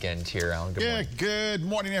into our weekend here. Alan, good morning. Good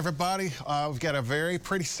morning, everybody. We've got a very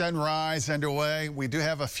pretty sunrise underway. We do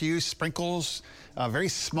have a few sprinkles, very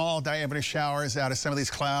small diameter showers out of some of these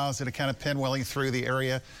clouds that are kind of pinwheeling through the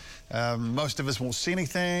area Most of us won't see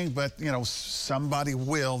anything, but, you know, somebody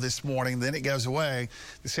will this morning. Then it goes away.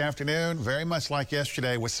 This afternoon, very much like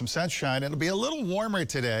yesterday with some sunshine. It'll be a little warmer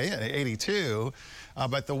today at 82,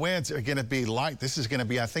 but the winds are going to be light. This is going to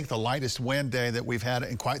be, I think, the lightest wind day that we've had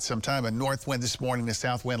in quite some time. A north wind this morning, the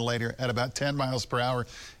south wind later at about 10 miles per hour,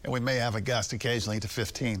 and we may have a gust occasionally to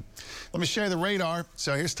 15. Let me show you the radar.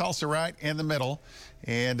 So here's Tulsa right in the middle.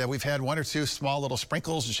 And we've had one or two small little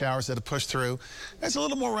sprinkles and showers that have pushed through. There's a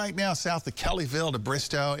little more right now south of Kellyville to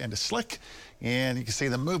Bristow and to Slick. And you can see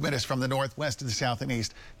the movement is from the northwest to the south and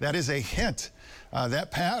east. That is a hint. That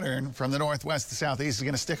pattern from the northwest to southeast is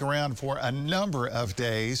going to stick around for a number of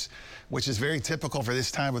days, which is very typical for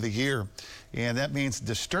this time of the year. And that means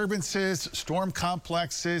disturbances, storm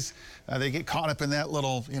complexes, they get caught up in that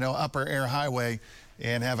little, you know, upper air highway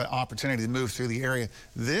and have an opportunity to move through the area.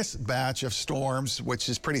 This batch of storms, which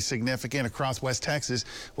is pretty significant across West Texas,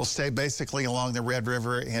 will stay basically along the Red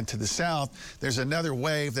River and to the south. There's another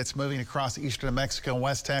wave that's moving across eastern New Mexico and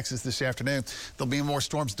West Texas this afternoon. There'll be more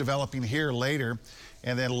storms developing here later.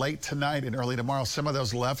 And then late tonight and early tomorrow, some of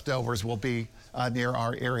those leftovers will be near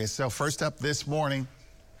our area. So first up this morning,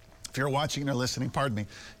 if you're watching or listening, pardon me,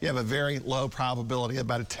 you have a very low probability,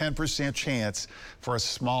 about a 10% chance for a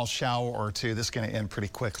small shower or two. This is going to end pretty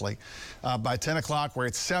quickly. By 10 o'clock, we're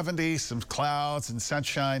at 70, some clouds and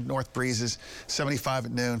sunshine, north breezes, 75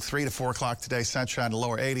 at noon. 3 to 4 o'clock today, sunshine to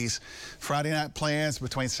lower 80s. Friday night plans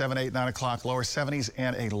between 7, 8, 9 o'clock, lower 70s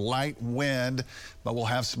and a light wind, but we'll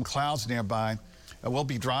have some clouds nearby. It will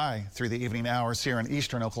be dry through the evening hours here in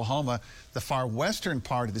eastern Oklahoma. The far western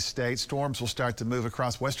part of the state, storms will start to move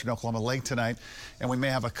across western Oklahoma late tonight, and we may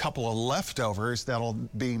have a couple of leftovers that'll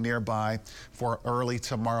be nearby for early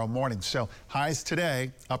tomorrow morning. So highs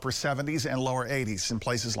today, upper 70s and lower 80s in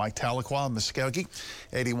places like Tahlequah and Muskogee,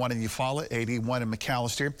 81 in Eufaula, 81 in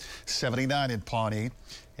McAllister, 79 in Pawnee,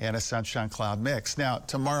 and a sunshine cloud mix. Now,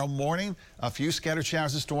 tomorrow morning, a few scattered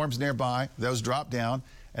showers and storms nearby. Those drop down,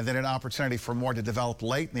 and then an opportunity for more to develop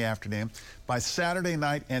late in the afternoon. By Saturday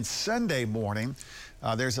night and Sunday morning,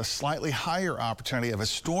 there's a slightly higher opportunity of a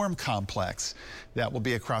storm complex that will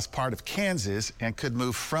be across part of Kansas and could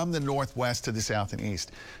move from the northwest to the south and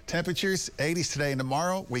east. Temperatures 80s today and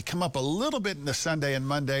tomorrow. We come up a little bit in the Sunday and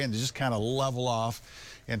Monday and just kind of level off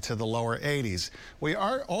into the lower 80s. We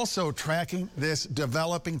are also tracking this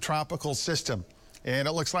developing tropical system. And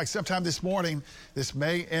it looks like sometime this morning, this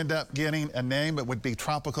may end up getting a name. It would be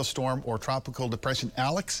Tropical Storm or Tropical Depression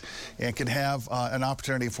Alex, and could have an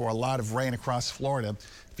opportunity for a lot of rain across Florida.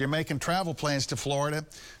 If you're making travel plans to Florida,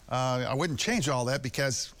 I wouldn't change all that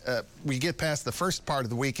because we get past the first part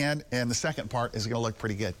of the weekend, and the second part is going to look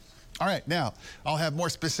pretty good. All right, now, I'll have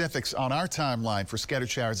more specifics on our timeline for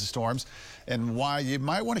scattered showers and storms and why you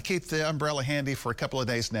might want to keep the umbrella handy for a couple of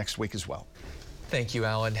days next week as well. Thank you,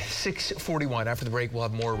 Alan. 6:41. After the break, we'll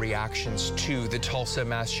have more reactions to the Tulsa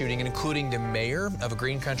mass shooting, including the mayor of a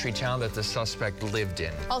green country town that the suspect lived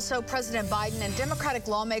in. Also, President Biden and Democratic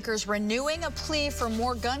lawmakers renewing a plea for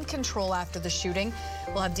more gun control after the shooting.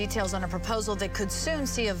 We'll have details on a proposal that could soon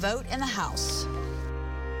see a vote in the House.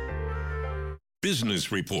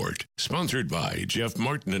 Business Report, sponsored by Jeff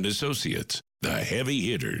Martin and Associates, the heavy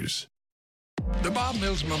hitters. The Bob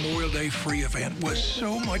Mills Memorial Day free event was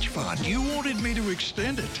so much fun. You wanted me to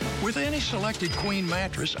extend it. With any selected Queen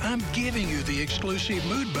mattress, I'm giving you the exclusive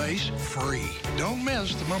Mood Base free. Don't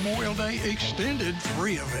miss the Memorial Day extended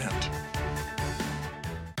free event.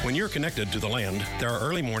 When you're connected to the land, there are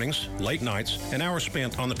early mornings, late nights, and hours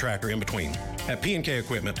spent on the tractor in between. At P&K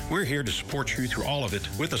Equipment, we're here to support you through all of it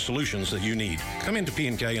with the solutions that you need. Come into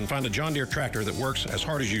P&K and find a John Deere tractor that works as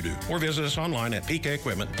hard as you do, or visit us online at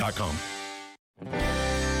pkequipment.com.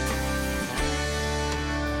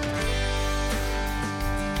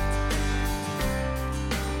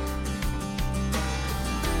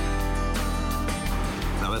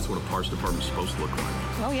 Now that's what a parts department is supposed to look like.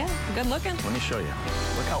 Oh yeah, good looking. Let me show you.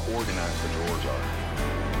 Look how organized the drawers are.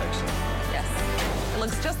 Excellent. Yes. It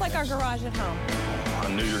looks just like our garage at home. I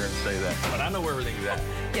knew you were going to say that, but I know where everything's at.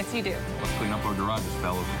 Yes, you do. Let's clean up our garages,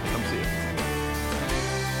 fellas. Come see it.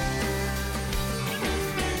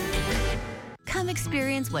 Come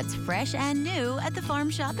experience what's fresh and new at the Farm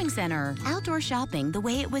Shopping Center. Outdoor shopping the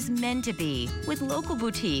way it was meant to be, with local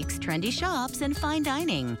boutiques, trendy shops, and fine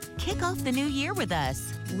dining. Kick off the new year with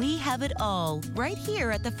us. We have it all right here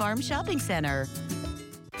at the Farm Shopping Center.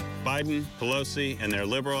 Biden, Pelosi, and their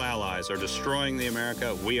liberal allies are destroying the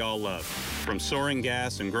America we all love. From soaring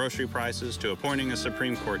gas and grocery prices to appointing a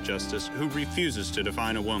Supreme Court justice who refuses to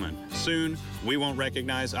define a woman. Soon, we won't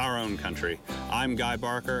recognize our own country. I'm Guy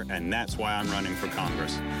Barker, and that's why I'm running for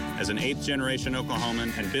Congress. As an 8th-generation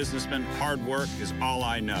Oklahoman and businessman, hard work is all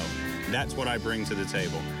I know. That's what I bring to the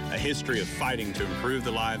table, a history of fighting to improve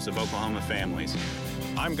the lives of Oklahoma families.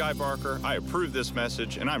 I'm Guy Barker, I approve this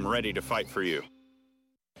message, and I'm ready to fight for you.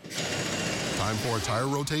 Time for a tire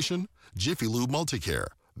rotation? Jiffy Lube Multicare.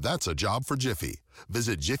 That's a job for Jiffy.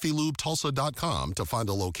 Visit JiffyLubeTulsa.com to find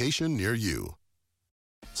a location near you.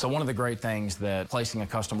 So one of the great things that placing a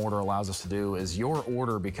custom order allows us to do is your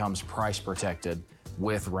order becomes price protected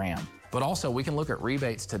with RAM. But also we can look at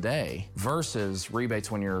rebates today versus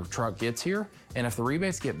rebates when your truck gets here. And if the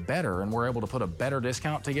rebates get better and we're able to put a better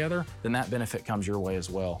discount together, then that benefit comes your way as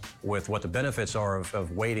well. With what the benefits are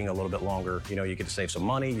of waiting a little bit longer, you know, you get to save some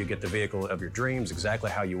money, you get the vehicle of your dreams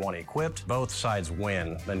exactly how you want it equipped. Both sides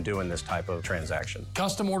win than doing this type of transaction.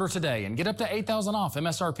 Custom order today and get up to $8,000 off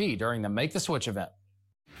MSRP during the Make the Switch event.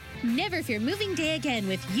 Never fear moving day again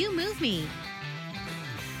with You Move Me.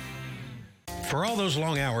 For all those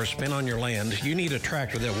long hours spent on your land, you need a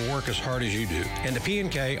tractor that will work as hard as you do. And the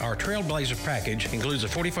P&K, our Trailblazer package, includes a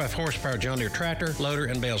 45 horsepower John Deere tractor, loader,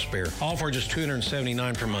 and bale spear, all for just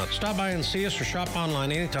 $279 per month. Stop by and see us or shop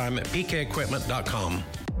online anytime at pkequipment.com.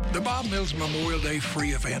 The Bob Mills Memorial Day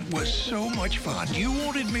free event was so much fun. You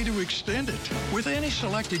wanted me to extend it. With any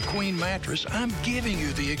selected Queen mattress, I'm giving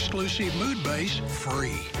you the exclusive mood base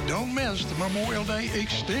free. Don't miss the Memorial Day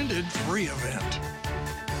extended free event.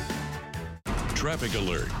 Traffic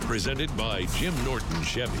Alert, presented by Jim Norton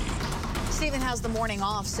Chevy. Stephen has the morning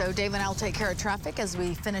off, so Dave and I will take care of traffic as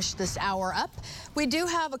we finish this hour up. We do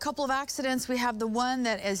have a couple of accidents. We have the one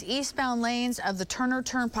that is eastbound lanes of the Turner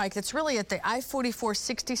Turnpike. That's really at the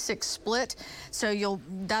I-44-66 split. So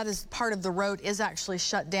that is part of the road is actually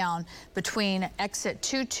shut down between exit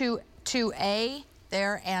 222A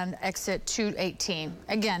there and exit 218.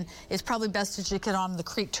 Again, it's probably best that you get on the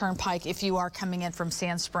Creek Turnpike if you are coming in from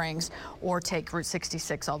Sand Springs or take Route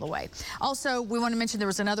 66 all the way. Also, we want to mention there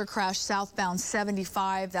was another crash southbound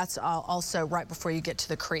 75. That's also right before you get to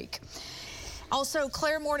the creek. Also,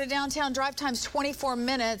 Claremore to downtown drive times 24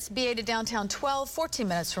 minutes, BA to downtown 12, 14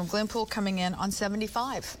 minutes from Glenpool coming in on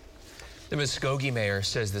 75. The Muskogee mayor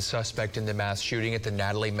says the suspect in the mass shooting at the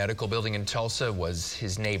Natalie Medical Building in Tulsa was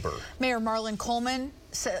his neighbor. Mayor Marlon Coleman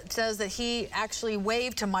says that he actually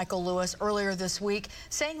waved to Michael Lewis earlier this week,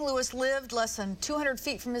 saying Lewis lived less than 200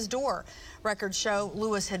 feet from his door. Records show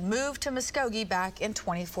Lewis had moved to Muskogee back in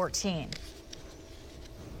 2014.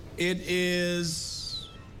 It is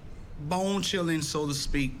bone-chilling, so to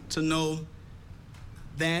speak, to know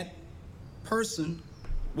that person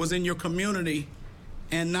was in your community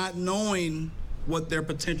and not knowing what their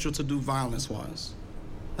potential to do violence was.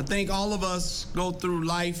 I think all of us go through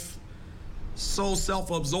life so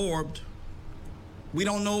self-absorbed, we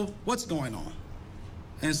don't know what's going on.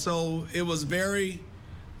 And so it was very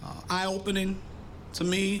eye-opening to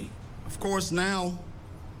me. Of course, now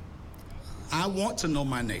I want to know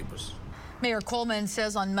my neighbors. Mayor Coleman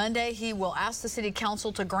says on Monday he will ask the city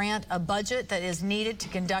council to grant a budget that is needed to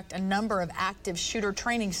conduct a number of active shooter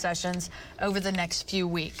training sessions over the next few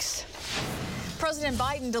weeks. President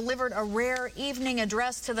Biden delivered a rare evening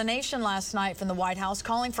address to the nation last night from the White House,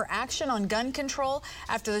 calling for action on gun control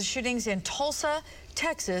after the shootings in Tulsa,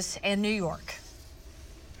 Texas, and New York.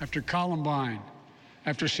 After Columbine,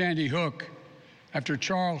 after Sandy Hook, after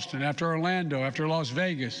Charleston, after Orlando, after Las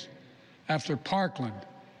Vegas, after Parkland,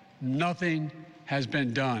 nothing has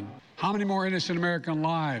been done. How many more innocent American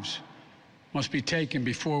lives must be taken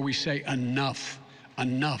before we say enough,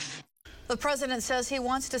 enough? The president says he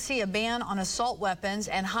wants to see a ban on assault weapons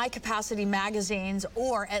and high-capacity magazines,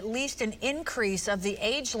 or at least an increase of the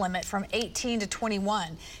age limit from 18 to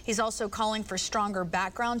 21. He's also calling for stronger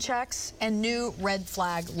background checks and new red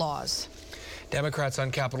flag laws. Democrats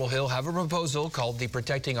on Capitol Hill have a proposal called the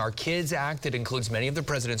Protecting Our Kids Act that includes many of the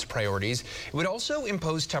president's priorities. It would also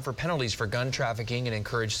impose tougher penalties for gun trafficking and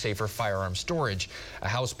encourage safer firearm storage. A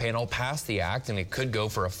House panel passed the act, and it could go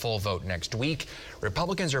for a full vote next week.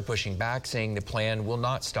 Republicans are pushing back, saying the plan will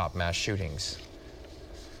not stop mass shootings.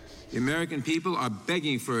 The American people are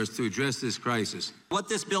begging for us to address this crisis. What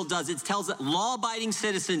this bill does, it tells law-abiding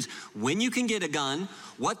citizens when you can get a gun,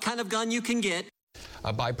 what kind of gun you can get.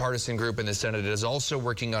 A bipartisan group in the Senate is also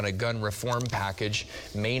working on a gun reform package.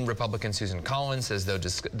 Maine Republican Susan Collins says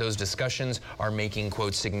those discussions are making,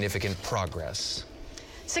 quote, significant progress.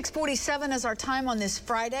 6:47 is our time on this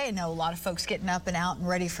Friday. I know a lot of folks getting up and out and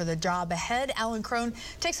ready for the job ahead. Alan Crone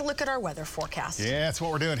takes a look at our weather forecast. Yeah, that's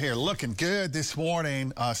what we're doing here. Looking good this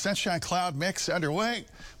morning. Sunshine cloud mix underway.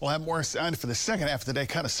 We'll have more sun for the second half of the day,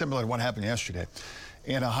 kind of similar to what happened yesterday.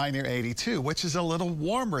 And a high near 82, which is a little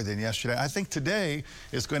warmer than yesterday. I think today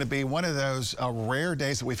is going to be one of those rare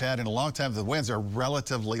days that we've had in a long time. The winds are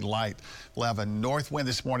relatively light. We'll have a north wind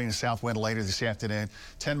this morning and a south wind later this afternoon,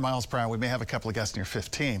 10 miles per hour. We may have a couple of gusts near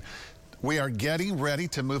 15. We are getting ready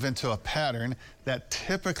to move into a pattern that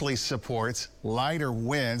typically supports lighter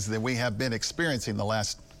winds than we have been experiencing the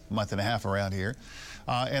last month and a half around here.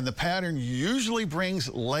 And the pattern usually brings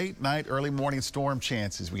late night, early morning storm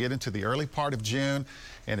chances. We get into the early part of June,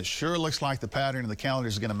 and it sure looks like the pattern and the calendar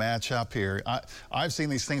is going to match up here. I've seen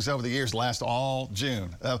these things over the years last all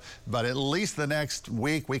June, but at least the next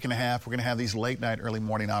week, week and a half, we're going to have these late night, early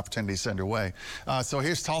morning opportunities underway. So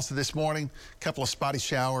here's Tulsa this morning, a couple of spotty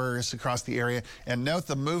showers across the area, and note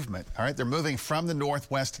the movement. All right, they're moving from the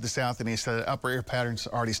northwest to the south and east. So the upper air pattern's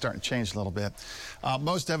already starting to change a little bit.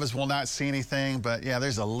 Most of us will not see anything, but yeah,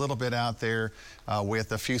 there's a little bit out there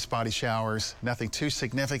with a few spotty showers. Nothing too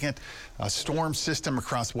significant. A storm system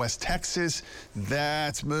across West Texas,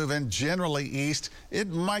 that's moving generally east. It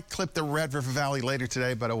might clip the Red River Valley later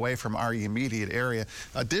today, but away from our immediate area.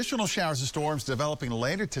 Additional showers and storms developing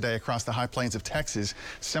later today across the high plains of Texas.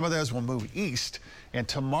 Some of those will move east. And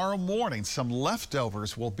tomorrow morning, some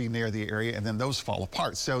leftovers will be near the area, and then those fall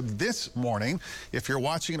apart. So this morning, if you're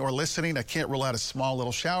watching or listening, I can't rule out a small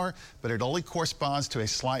little shower, but it only corresponds to a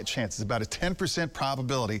slight chance. It's about a 10%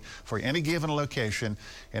 probability for any given location,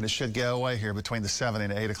 and it should go away here between the 7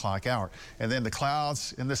 and 8 o'clock hour. And then the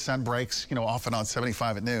clouds and the sun breaks, off and on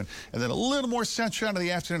 75 at noon. And then a little more sunshine in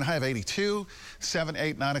the afternoon, high of 82, 7,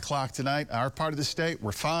 8, 9 o'clock tonight. Our part of the state,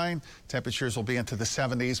 we're fine. Temperatures will be into the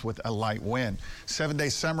 70s with a light wind. 7-day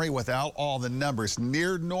summary without all the numbers.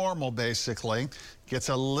 Near normal, basically. Gets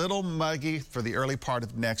a little muggy for the early part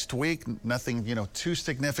of next week. Nothing, too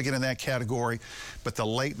significant in that category. But the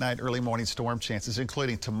late night, early morning storm chances,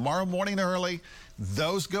 including tomorrow morning early,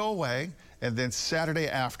 those go away. And then Saturday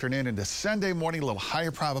afternoon into Sunday morning, a little higher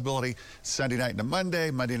probability. Sunday night into Monday,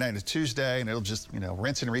 Monday night into Tuesday, and it'll just,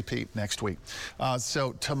 rinse and repeat next week.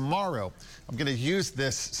 So tomorrow, I'm going to use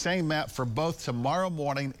this same map for both tomorrow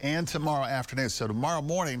morning and tomorrow afternoon. So tomorrow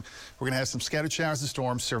morning, we're going to have some scattered showers and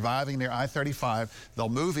storms surviving near I-35. They'll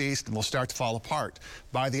move east and they'll start to fall apart.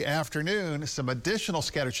 By the afternoon, some additional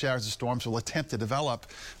scattered showers and storms will attempt to develop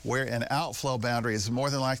where an outflow boundary is more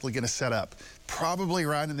than likely going to set up. Probably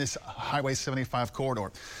right in this Highway 75 corridor.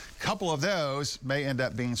 A couple of those may end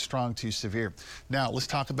up being strong to severe. Now, let's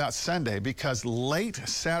talk about Sunday, because late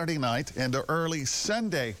Saturday night into early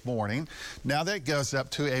Sunday morning, now that goes up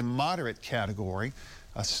to a moderate category.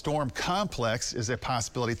 A storm complex is a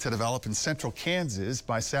possibility to develop in central Kansas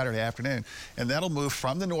by Saturday afternoon, and that'll move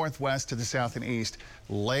from the northwest to the south and east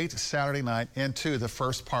late Saturday night into the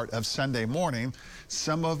first part of Sunday morning.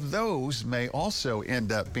 Some of those may also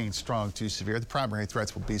end up being strong to severe. The primary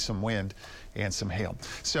threats will be some wind and some hail.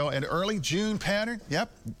 So an early June pattern,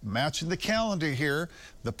 matching the calendar here.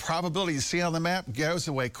 The probability you see on the map goes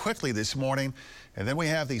away quickly this morning. And then we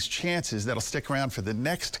have these chances that'll stick around for the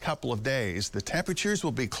next couple of days. The temperatures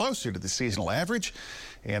will be closer to the seasonal average,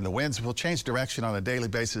 and the winds will change direction on a daily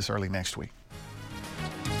basis early next week.